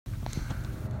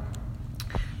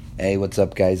Hey, what's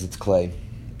up, guys? It's Clay.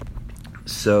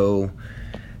 So,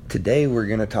 today we're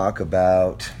going to talk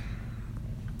about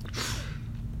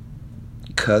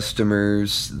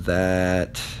customers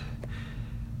that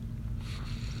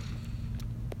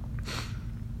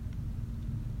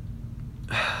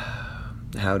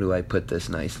how do I put this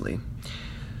nicely?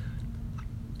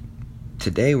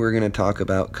 Today we're going to talk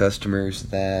about customers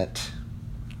that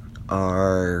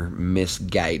are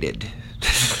misguided.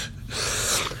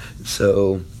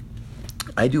 So,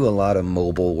 I do a lot of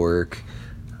mobile work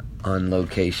on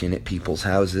location at people's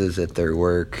houses, at their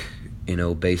work,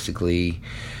 basically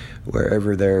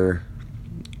wherever their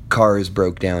car is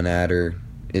broke down at or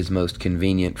is most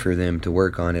convenient for them to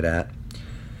work on it at,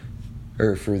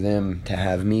 or for them to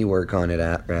have me work on it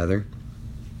at, rather.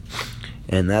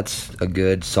 And that's a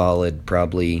good, solid,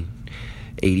 probably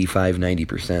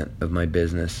 85-90% of my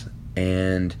business.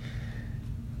 And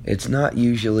it's not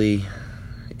usually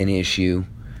an issue.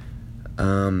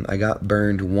 I got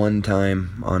burned one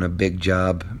time on a big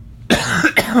job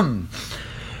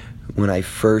when I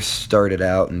first started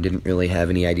out and didn't really have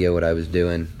any idea what I was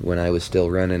doing, when I was still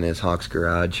running as Hawk's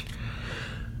Garage.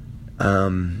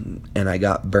 And I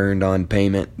got burned on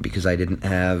payment because I didn't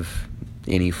have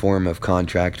any form of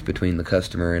contract between the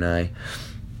customer and I.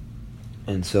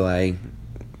 And so I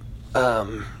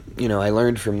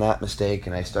learned from that mistake,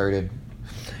 and I started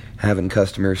having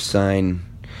customers sign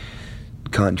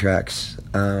contracts,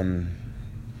 and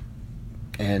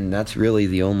that's really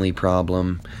the only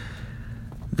problem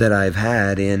that I've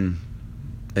had in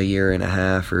a year and a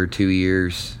half or 2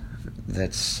 years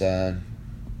that's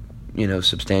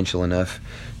substantial enough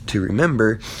to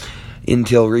remember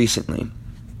until recently.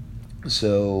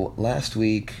 So last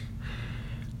week,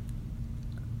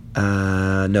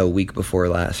 week before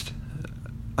last,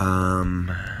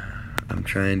 I'm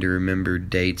trying to remember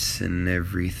dates and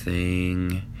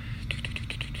everything.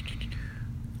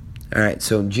 Alright,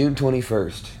 so June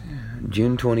 21st,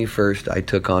 I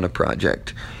took on a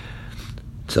project.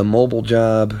 It's a mobile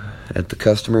job at the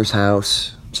customer's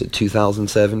house. It's a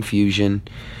 2007 Fusion.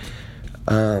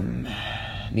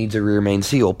 Needs a rear main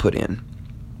seal put in.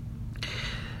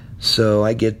 So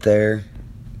I get there,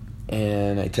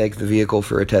 and I take the vehicle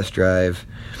for a test drive.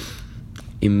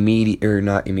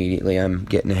 Not immediately, I'm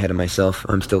getting ahead of myself.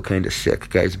 I'm still kind of sick,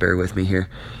 guys, bear with me here.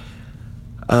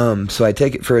 So I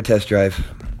take it for a test drive,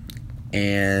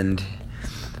 and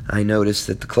I notice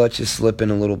that the clutch is slipping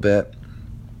a little bit,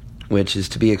 which is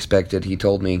to be expected. He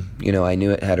told me, I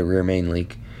knew it had a rear main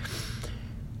leak.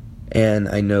 And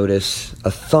I notice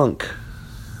a thunk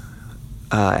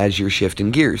as you're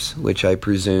shifting gears, which I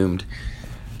presumed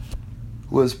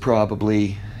was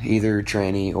probably either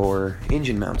tranny or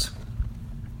engine mounts.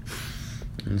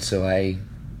 And so I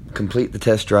complete the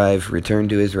test drive, return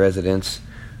to his residence.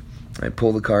 I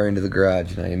pull the car into the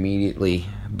garage, and I immediately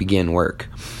begin work.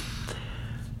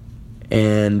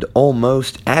 And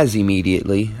almost as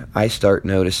immediately, I start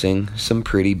noticing some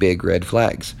pretty big red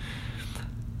flags.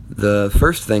 The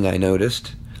first thing I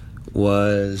noticed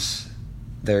was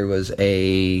there was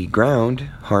a ground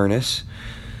harness,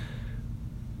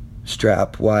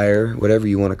 strap, wire, whatever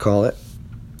you want to call it,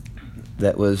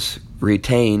 that was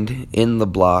retained in the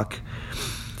block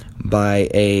by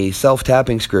a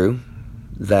self-tapping screw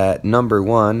that, number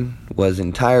one, was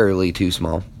entirely too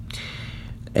small,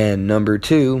 and number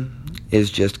two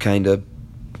is just kind of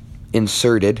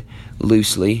inserted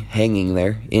loosely, hanging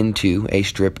there into a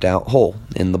stripped out hole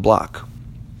in the block.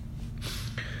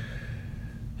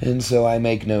 And so I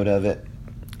make note of it,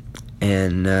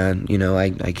 and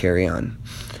I carry on,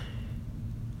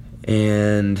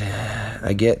 and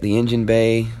I get the engine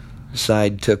bay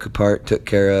side took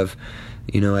care of.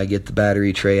 I get the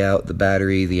battery tray out, the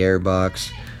battery, the air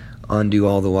box, undo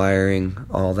all the wiring,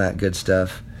 all that good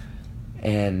stuff.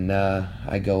 And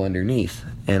I go underneath,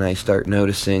 and I start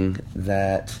noticing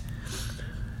that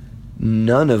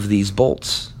none of these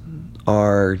bolts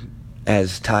are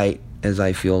as tight as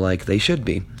I feel like they should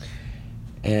be.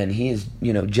 And he is,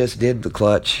 just did the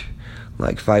clutch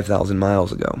like 5,000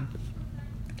 miles ago.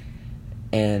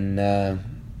 And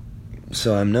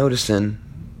so I'm noticing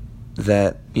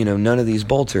that, none of these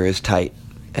bolts are as tight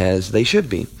as they should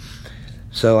be.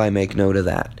 So I make note of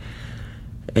that.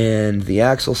 And the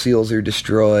axle seals are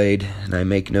destroyed, and I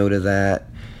make note of that.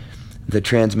 The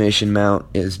transmission mount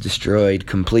is destroyed,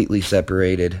 completely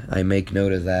separated. I make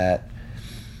note of that.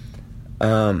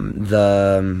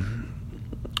 The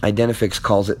Identifix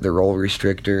calls it the roll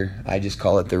restrictor. I just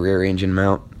call it the rear engine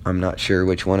mount. I'm not sure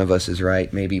which one of us is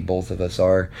right. Maybe both of us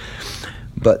are.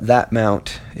 But that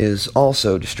mount is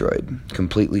also destroyed,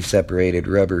 completely separated,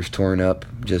 rubber's torn up,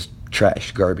 just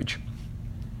trash, garbage.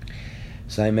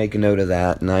 So I make a note of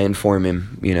that, and I inform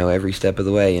him, every step of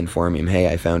the way, inform him,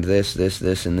 hey, I found this,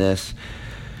 and this.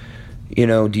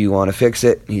 Do you want to fix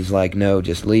it? He's like, no,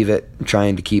 just leave it. I'm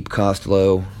trying to keep cost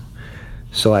low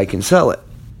so I can sell it.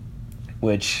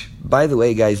 Which, by the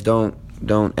way, guys, don't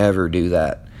ever do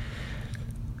that.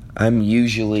 I'm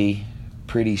usually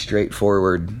pretty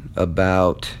straightforward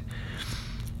about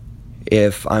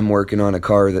if I'm working on a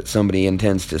car that somebody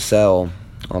intends to sell.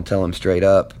 I'll tell them straight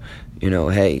up,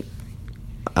 hey,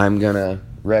 I'm going to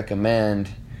recommend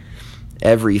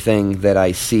everything that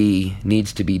I see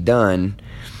needs to be done.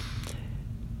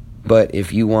 But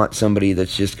if you want somebody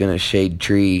that's just going to shade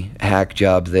tree, hack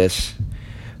job this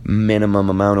minimum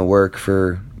amount of work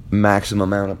for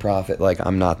maximum amount of profit,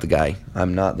 I'm not the guy.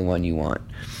 I'm not the one you want.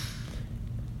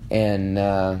 And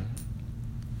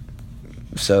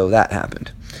so that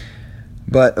happened.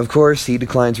 But of course, he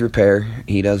declines repair.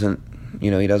 He doesn't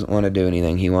want to do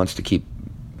anything. He wants to keep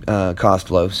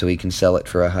cost low so he can sell it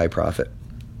for a high profit.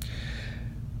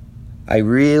 I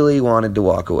really wanted to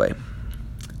walk away.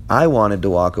 I wanted to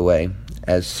walk away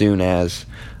as soon as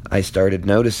I started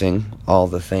noticing all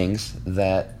the things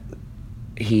that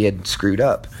he had screwed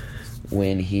up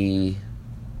when he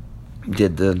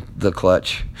did the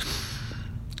clutch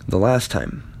the last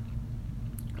time.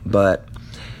 But,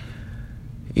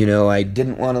 I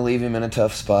didn't want to leave him in a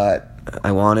tough spot.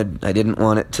 I didn't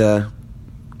want it to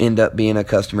end up being a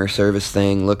customer service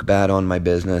thing, look bad on my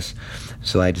business.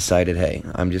 So I decided, hey,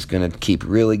 I'm just going to keep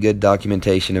really good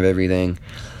documentation of everything.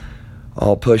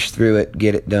 I'll push through it,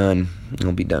 get it done, and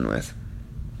I'll be done with.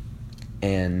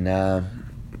 And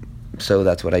so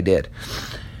that's what I did.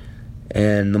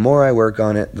 And the more I work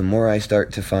on it, the more I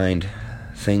start to find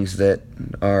things that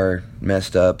are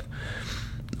messed up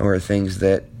or things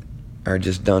that are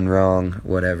just done wrong,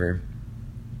 whatever.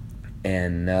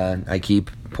 And I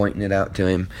keep pointing it out to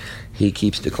him. He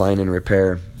keeps declining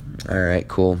repair. All right,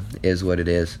 cool. Is what it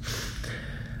is.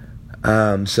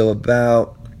 So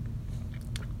about,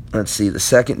 the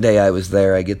second day I was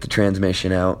there, I get the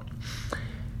transmission out,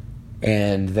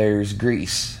 and there's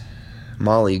grease,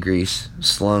 moly grease,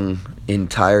 slung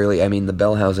entirely. The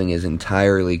bell housing is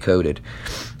entirely coated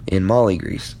in moly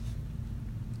grease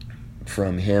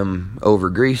from him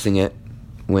over-greasing it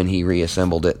when he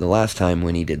reassembled it the last time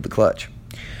when he did the clutch.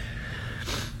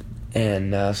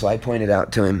 And so I pointed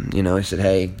out to him, I said,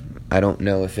 hey, I don't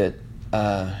know if it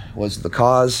was the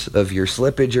cause of your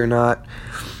slippage or not,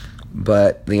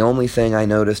 but the only thing I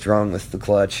noticed wrong with the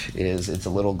clutch is it's a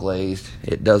little glazed.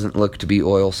 It doesn't look to be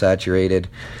oil saturated.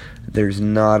 There's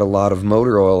not a lot of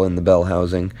motor oil in the bell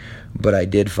housing, but I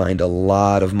did find a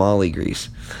lot of moly grease.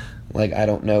 I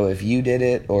don't know if you did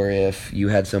it or if you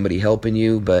had somebody helping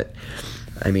you, but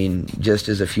just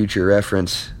as a future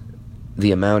reference,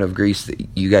 the amount of grease that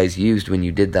you guys used when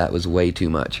you did that was way too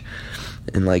much.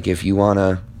 And if you want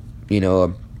to,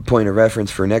 a point of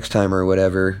reference for next time or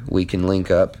whatever, we can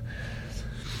link up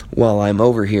while I'm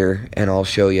over here and I'll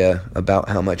show you about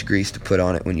how much grease to put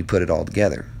on it when you put it all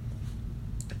together.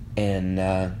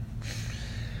 And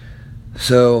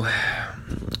so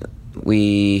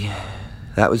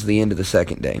that was the end of the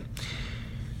second day.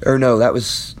 Or no, that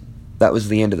was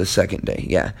the end of the second day,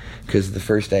 yeah. Because the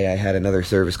first day I had another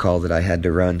service call that I had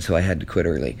to run, so I had to quit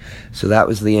early. So that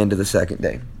was the end of the second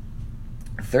day.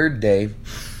 Third day,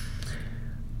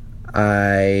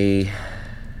 I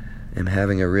am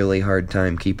having a really hard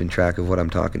time keeping track of what I'm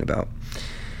talking about.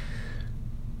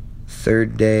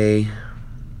 Third day,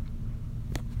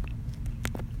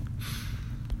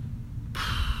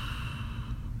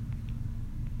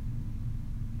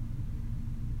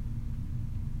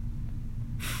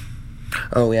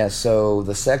 oh yeah, so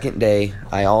the second day,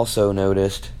 I also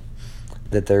noticed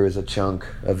that there was a chunk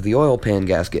of the oil pan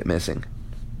gasket missing.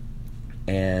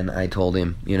 And I told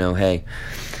him, hey,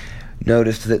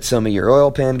 noticed that some of your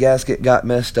oil pan gasket got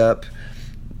messed up.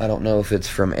 I don't know if it's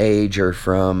from age or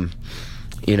from,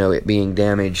 it being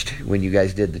damaged when you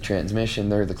guys did the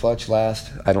transmission or the clutch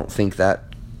last. I don't think that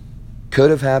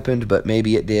could have happened, but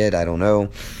maybe it did. I don't know.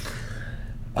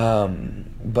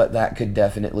 But that could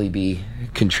definitely be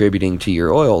contributing to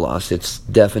your oil loss. It's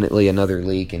definitely another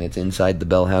leak, and it's inside the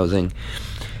bell housing.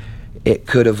 It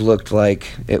could have looked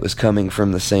like it was coming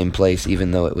from the same place, even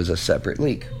though it was a separate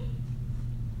leak.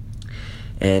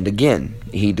 And again,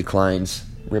 he declines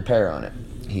repair on it.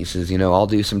 He says, I'll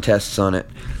do some tests on it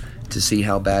to see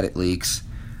how bad it leaks.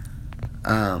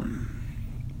 And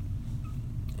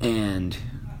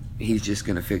he's just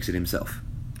going to fix it himself.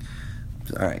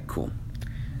 All right, cool.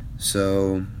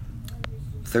 So,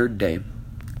 third day,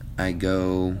 I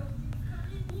go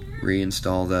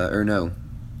reinstall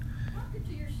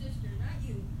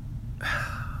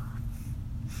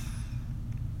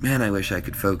Man, I wish I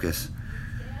could focus.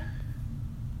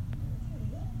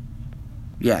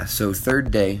 Yeah, so third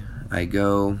day, I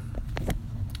go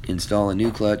install a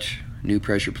new clutch, new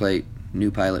pressure plate,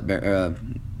 new pilot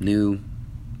bearing,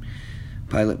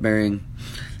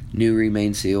 new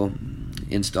remain seal,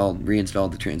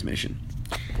 reinstalled the transmission.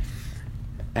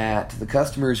 At the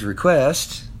customer's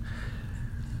request,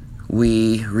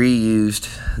 we reused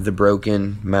the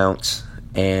broken mounts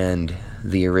and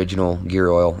the original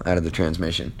gear oil out of the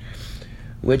transmission,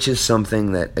 which is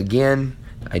something that, again,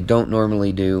 I don't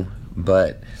normally do,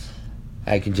 but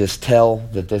I can just tell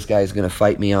that this guy's going to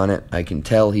fight me on it. I can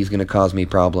tell he's going to cause me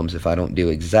problems if I don't do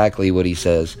exactly what he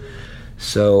says.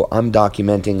 So I'm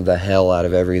documenting the hell out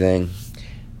of everything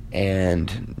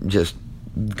and just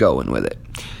going with it,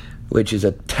 which is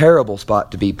a terrible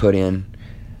spot to be put in,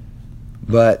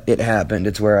 but it happened.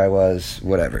 It's where I was,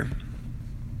 whatever.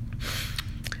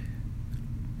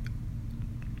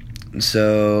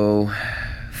 So,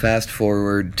 fast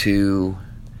forward to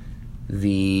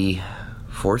the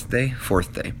fourth day.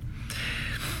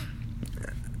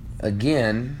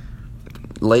 Again,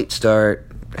 late start,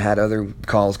 had other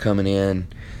calls coming in.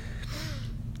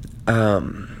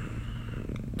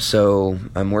 So,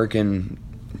 I'm working,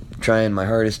 trying my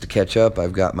hardest to catch up.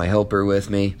 I've got my helper with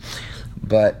me,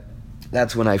 but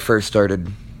that's when I first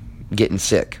started getting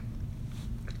sick.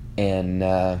 And,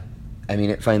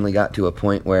 it finally got to a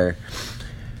point where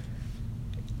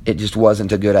it just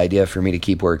wasn't a good idea for me to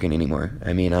keep working anymore.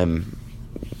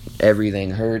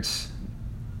 Everything hurts.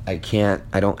 I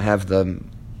don't have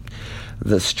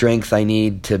the strength I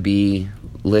need to be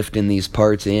lifting these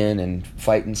parts in and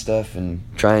fighting stuff and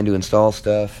trying to install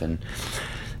stuff, and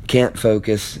can't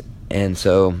focus. And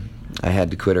so I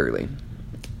had to quit early.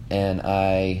 And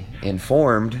I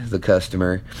informed the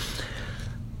customer,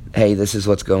 hey, this is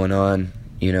what's going on.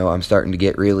 I'm starting to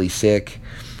get really sick.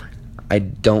 I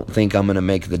don't think I'm going to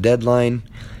make the deadline,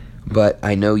 but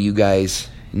I know you guys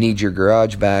need your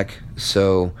garage back,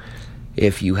 so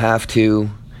if you have to,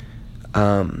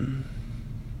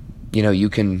 you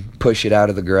can push it out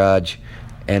of the garage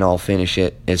and I'll finish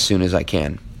it as soon as I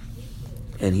can.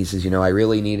 And he says, I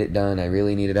really need it done. I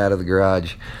really need it out of the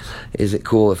garage. Is it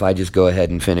cool if I just go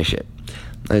ahead and finish it?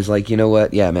 I was like, you know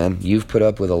what? Yeah, man, you've put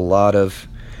up with a lot of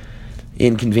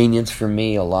inconvenience for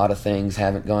me. A lot of things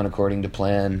haven't gone according to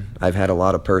plan. I've had a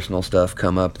lot of personal stuff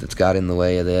come up that's got in the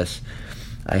way of this.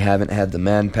 I haven't had the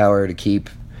manpower to keep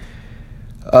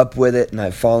up with it, and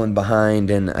I've fallen behind,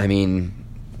 and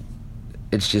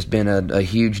it's just been a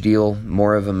huge deal,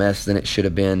 more of a mess than it should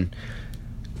have been.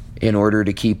 In order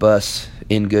to keep us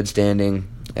in good standing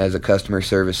as a customer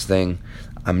service thing,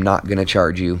 I'm not going to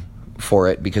charge you for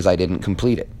it because I didn't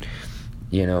complete it.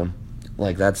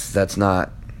 That's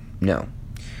not, no.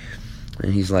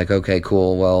 And he's like, okay,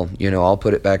 cool, well, I'll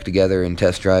put it back together and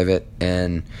test drive it,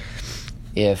 and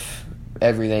if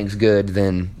everything's good,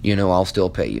 then, I'll still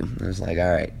pay you. I was like,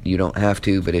 all right, you don't have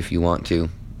to, but if you want to,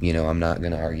 I'm not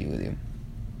going to argue with you.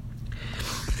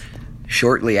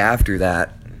 Shortly after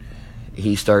that,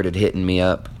 he started hitting me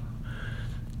up,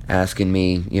 asking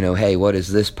me, hey, what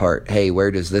is this part? Hey,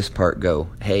 where does this part go?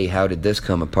 Hey, how did this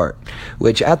come apart?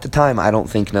 Which at the time, I don't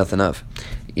think nothing of.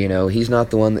 He's not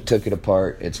the one that took it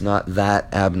apart. It's not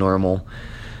that abnormal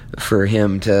for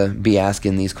him to be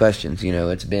asking these questions.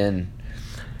 It's been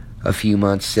a few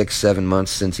months, 6-7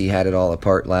 months since he had it all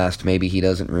apart last. Maybe he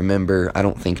doesn't remember. I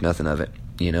don't think nothing of it,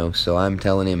 So I'm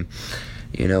telling him,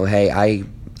 hey,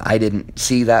 I didn't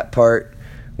see that part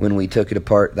when we took it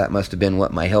apart. That must have been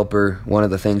one of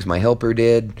the things my helper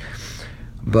did.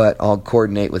 But I'll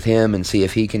coordinate with him and see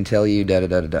if he can tell you,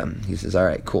 da-da-da-da-da. He says, all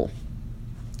right, cool.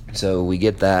 So we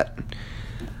get that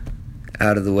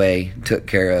out of the way, took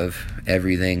care of,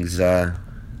 everything's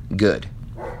good.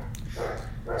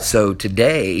 So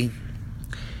today,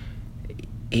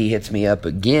 he hits me up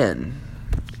again,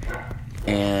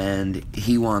 and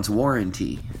he wants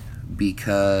warranty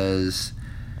because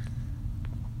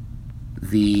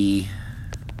the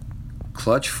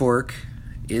clutch fork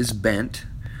is bent,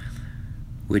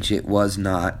 which it was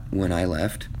not when I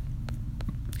left.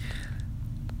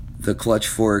 The clutch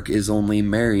fork is only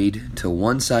married to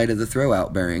one side of the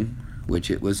throwout bearing, which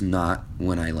it was not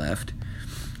when I left.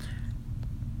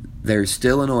 There's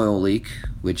still an oil leak,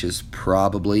 which is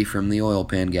probably from the oil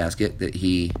pan gasket that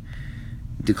he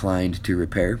declined to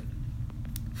repair.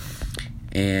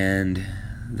 And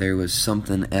there was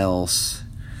something else.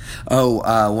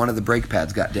 One of the brake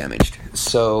pads got damaged.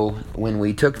 So when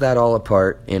we took that all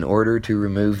apart, in order to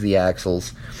remove the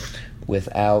axles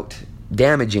without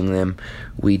damaging them,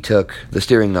 we took the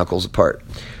steering knuckles apart,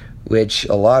 which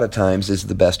a lot of times is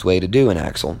the best way to do an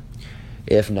axle.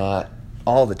 If not,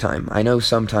 all the time. I know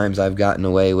sometimes I've gotten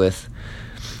away with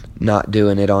not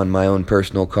doing it on my own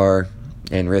personal car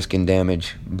and risking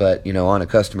damage, but on a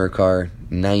customer car,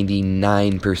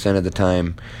 99% of the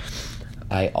time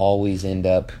I always end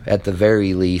up, at the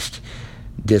very least,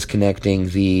 disconnecting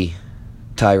the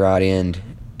tie rod end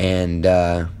and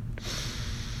the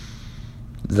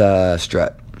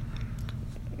strut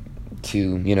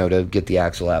to get the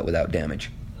axle out without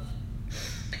damage.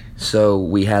 So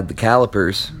we had the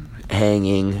calipers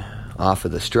hanging off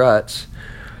of the struts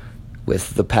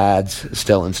with the pads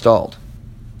still installed.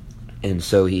 And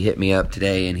so he hit me up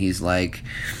today and he's like,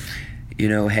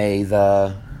 hey,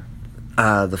 the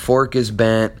fork is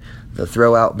bent, the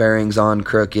throwout bearing's on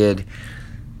crooked,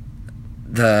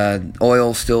 the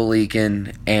oil's still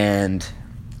leaking, and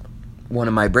one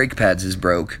of my brake pads is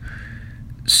broke.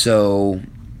 So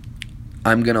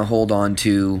I'm going to hold on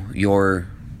to your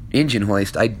engine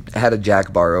hoist. I had a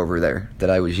jack bar over there that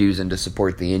I was using to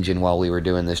support the engine while we were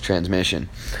doing this transmission.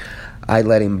 I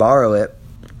let him borrow it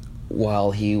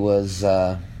while he was,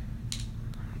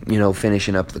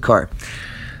 finishing up the car.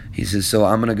 He says, so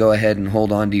I'm going to go ahead and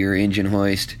hold on to your engine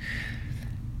hoist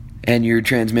and your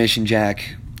transmission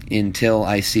jack until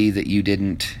I see that you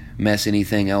didn't mess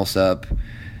anything else up.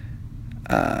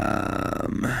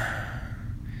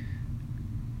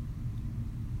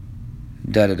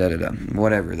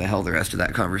 Whatever the hell the rest of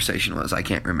that conversation was, I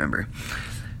can't remember.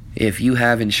 If you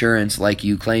have insurance like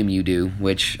you claim you do,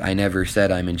 which I never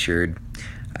said I'm insured.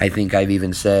 I think I've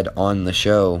even said on the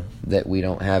show that we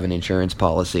don't have an insurance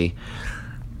policy.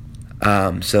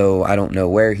 So I don't know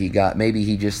where he got. Maybe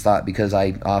he just thought because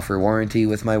I offer warranty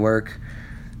with my work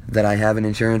that I have an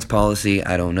insurance policy.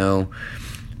 I don't know.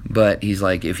 But he's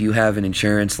like, if you have an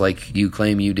insurance like you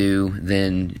claim you do,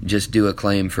 then just do a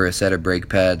claim for a set of brake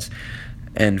pads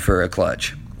and for a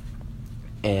clutch.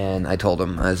 And I told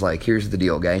him, I was like, here's the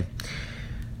deal, guy.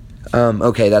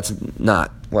 Okay, that's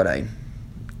not what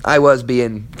I was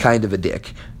being kind of a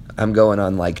dick. I'm going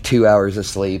on like 2 hours of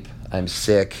sleep. I'm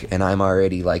sick, and I'm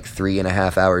already like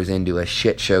 3.5 hours into a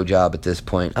shit show job at this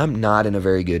point. I'm not in a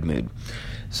very good mood.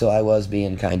 So I was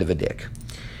being kind of a dick.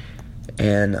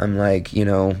 And I'm like,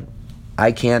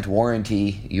 I can't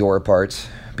warranty your parts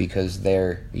because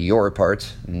they're your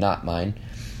parts, not mine.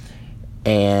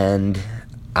 And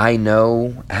I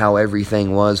know how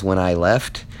everything was when I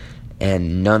left,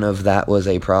 and none of that was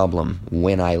a problem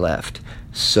when I left.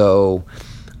 So,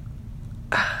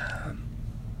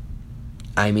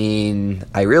 I mean,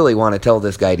 I really want to tell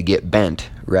this guy to get bent,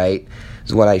 right?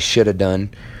 Is what I should have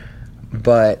done.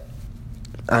 But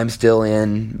I'm still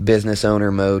in business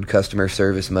owner mode, customer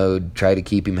service mode, try to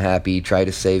keep him happy, try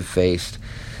to save face.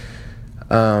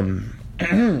 And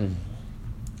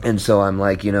so I'm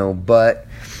like, but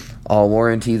I'll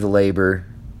warranty the labor,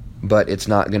 but it's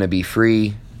not going to be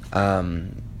free. My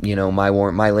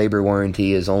labor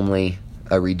warranty is only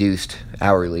a reduced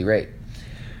hourly rate,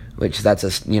 which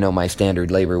that's my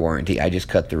standard labor warranty. I just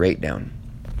cut the rate down.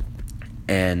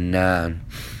 And,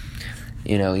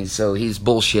 he's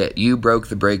bullshit. You broke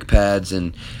the brake pads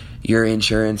and your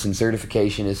insurance and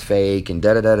certification is fake and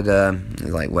da-da-da-da-da.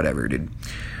 He's like, whatever, dude.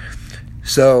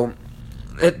 So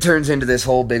it turns into this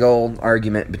whole big old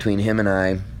argument between him and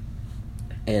I.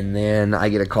 And then I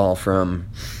get a call from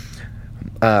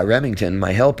Remington,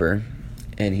 my helper,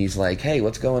 and he's like, hey,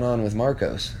 what's going on with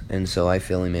Marcos? And so I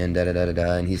fill him in,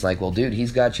 da-da-da-da-da, and he's like, well, dude,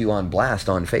 he's got you on blast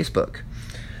on Facebook.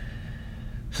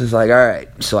 So it's like, all right.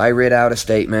 So I read out a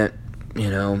statement,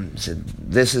 said,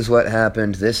 this is what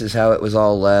happened, this is how it was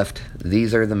all left,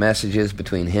 these are the messages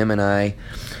between him and I,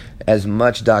 as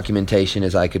much documentation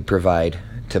as I could provide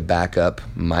to back up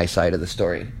my side of the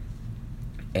story.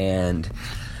 And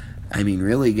I mean,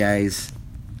 really, guys,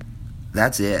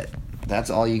 that's it. That's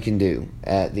all you can do.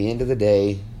 At the end of the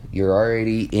day, you're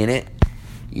already in it.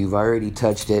 You've already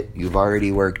touched it. You've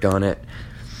already worked on it.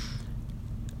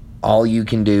 All you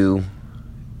can do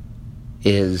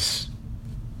is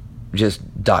just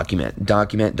document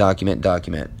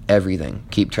everything.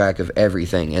 Keep track of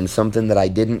everything. And something that I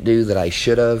didn't do that I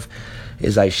should have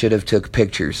is I should have took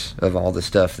pictures of all the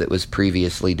stuff that was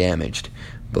previously damaged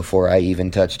before I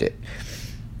even touched it.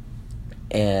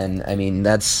 And I mean,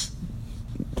 that's,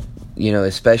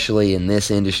 especially in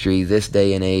this industry, this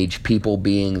day and age, people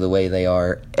being the way they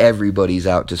are, everybody's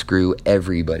out to screw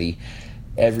everybody.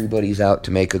 Everybody's out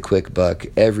to make a quick buck.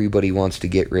 Everybody wants to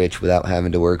get rich without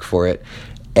having to work for it.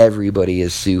 Everybody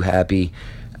is sue happy.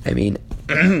 I mean,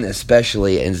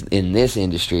 especially in this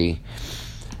industry,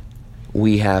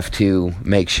 we have to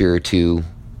make sure to,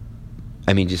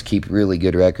 just keep really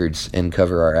good records and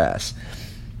cover our ass.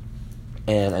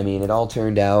 And, it all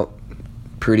turned out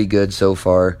pretty good so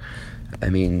far. I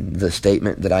mean, the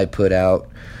statement that I put out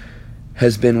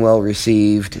has been well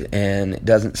received, and it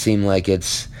doesn't seem like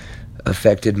it's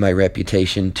affected my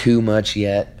reputation too much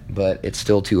yet, but it's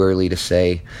still too early to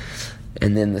say.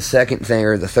 And then the second thing,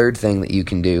 or the third thing that you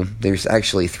can do, there's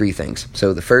actually three things.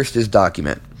 So the first is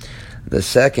document. The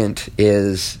second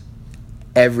is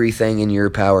everything in your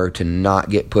power to not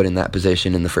get put in that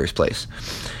position in the first place.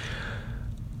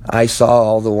 I saw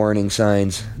all the warning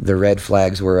signs. The red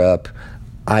flags were up.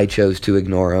 I chose to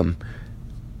ignore them,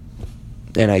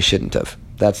 and I shouldn't have.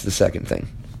 That's the second thing.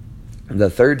 The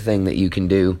third thing that you can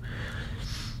do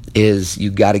is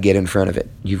you've got to get in front of it.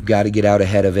 You've got to get out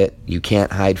ahead of it. You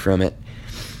can't hide from it.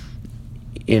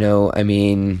 You know, I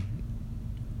mean,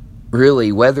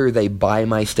 really, whether they buy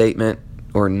my statement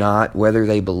or not, whether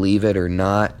they believe it or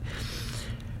not,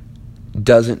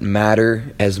 doesn't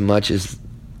matter as much as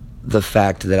the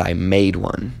fact that I made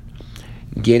one.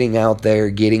 Getting out there,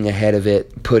 getting ahead of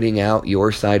it, putting out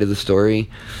your side of the story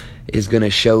is going to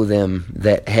show them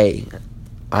that, hey,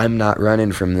 I'm not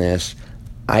running from this.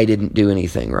 I didn't do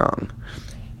anything wrong.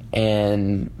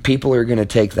 And people are going to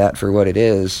take that for what it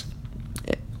is,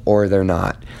 or they're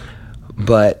not.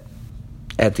 But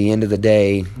at the end of the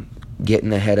day,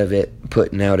 getting ahead of it,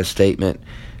 putting out a statement,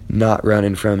 not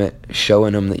running from it,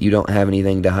 showing them that you don't have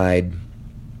anything to hide,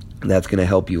 that's going to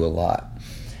help you a lot.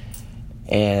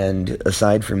 And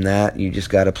aside from that, you just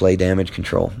got to play damage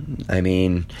control. I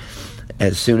mean,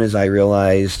 as soon as I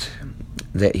realized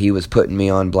that he was putting me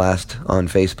on blast on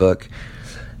Facebook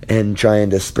and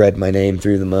trying to spread my name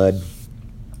through the mud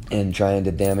and trying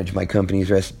to damage my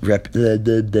company's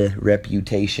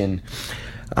reputation,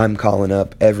 I'm calling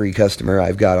up every customer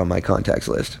I've got on my contacts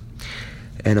list.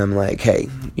 And I'm like, hey,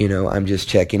 you know, I'm just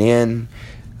checking in.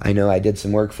 I know I did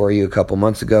some work for you a couple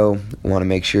months ago. Want to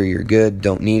make sure you're good.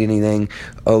 Don't need anything.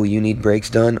 Oh, you need brakes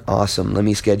done? Awesome. Let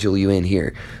me schedule you in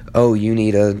here. Oh, you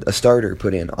need a starter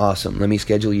put in? Awesome. Let me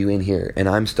schedule you in here. And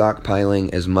I'm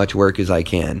stockpiling as much work as I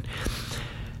can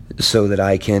so that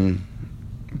I can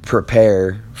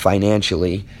prepare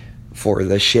financially for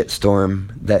the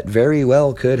shitstorm that very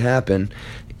well could happen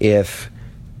if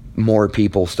more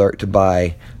people start to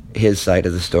buy his side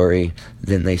of the story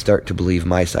than they start to believe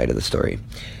my side of the story.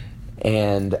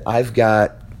 And I've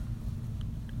got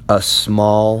a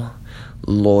small,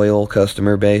 loyal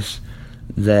customer base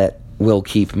that will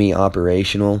keep me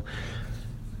operational.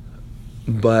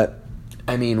 But,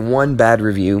 I mean, one bad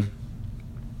review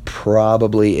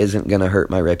probably isn't going to hurt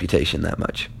my reputation that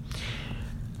much.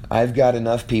 I've got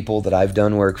enough people that I've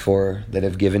done work for that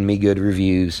have given me good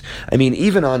reviews. I mean,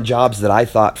 even on jobs that I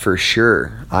thought for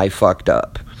sure I fucked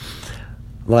up.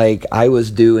 Like, I was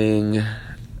doing,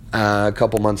 a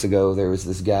couple months ago, there was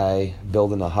this guy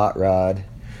building a hot rod,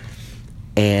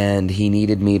 and he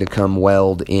needed me to come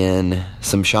weld in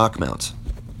some shock mounts.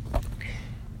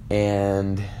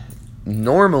 And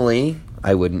normally,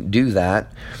 I wouldn't do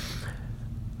that.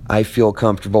 I feel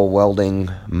comfortable welding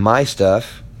my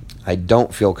stuff. I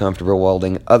don't feel comfortable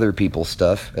welding other people's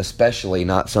stuff, especially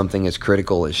not something as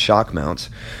critical as shock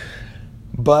mounts.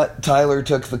 But Tyler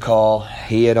took the call.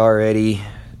 He had already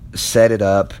set it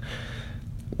up.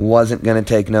 Wasn't going to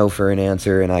take no for an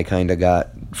answer, and I kind of got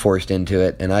forced into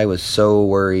it. And I was so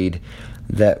worried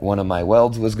that one of my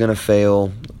welds was going to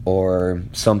fail or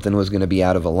something was going to be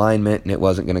out of alignment and it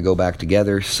wasn't going to go back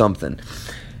together, something.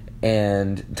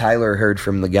 And Tyler heard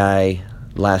from the guy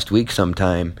last week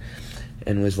sometime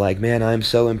and was like, man, I'm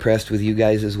so impressed with you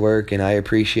guys' work, and I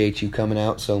appreciate you coming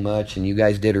out so much, and you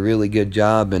guys did a really good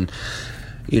job, and,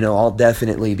 you know, I'll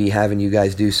definitely be having you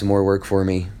guys do some more work for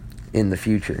me in the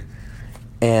future.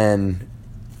 And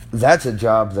that's a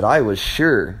job that I was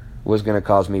sure was going to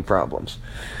cause me problems.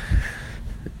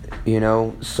 You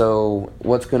know, so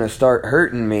what's going to start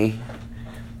hurting me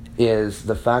is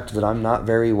the fact that I'm not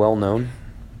very well known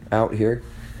out here.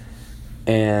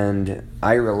 And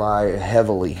I rely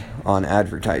heavily on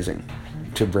advertising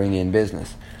to bring in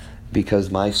business because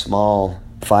my small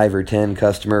 5 or 10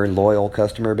 loyal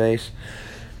customer base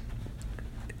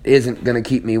isn't going to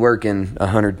keep me working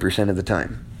 100% of the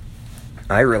time.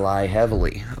 I rely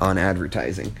heavily on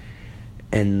advertising,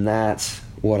 and that's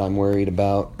what I'm worried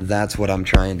about. That's what I'm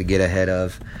trying to get ahead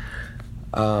of,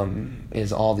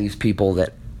 is all these people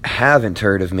that haven't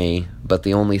heard of me, but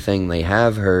the only thing they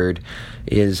have heard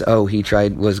is, oh, he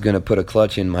was going to put a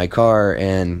clutch in my car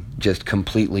and just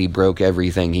completely broke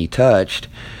everything he touched,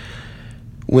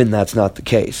 when that's not the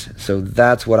case. So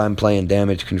that's what I'm playing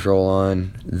damage control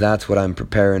on. That's what I'm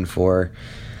preparing for.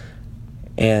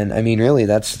 And, I mean, really,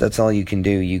 that's all you can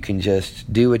do. You can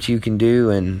just do what you can do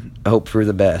and hope for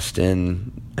the best.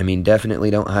 And, I mean,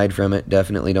 definitely don't hide from it.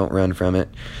 Definitely don't run from it.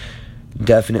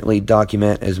 definitely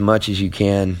document as much as you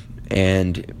can,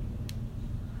 and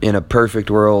in a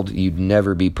perfect world, you'd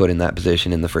never be put in that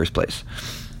position in the first place.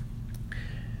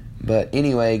 But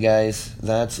anyway, guys,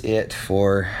 that's it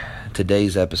for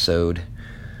today's episode.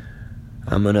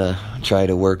 I'm going to try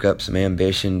to work up some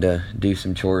ambition to do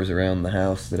some chores around the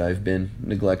house that I've been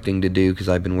neglecting to do because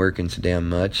I've been working so damn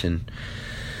much, and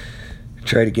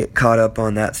try to get caught up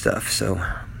on that stuff. So,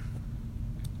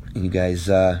 you guys,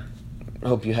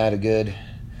 hope you had a good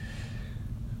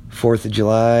 4th of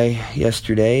July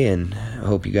yesterday, and I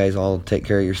hope you guys all take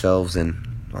care of yourselves, and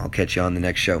I'll catch you on the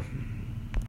next show.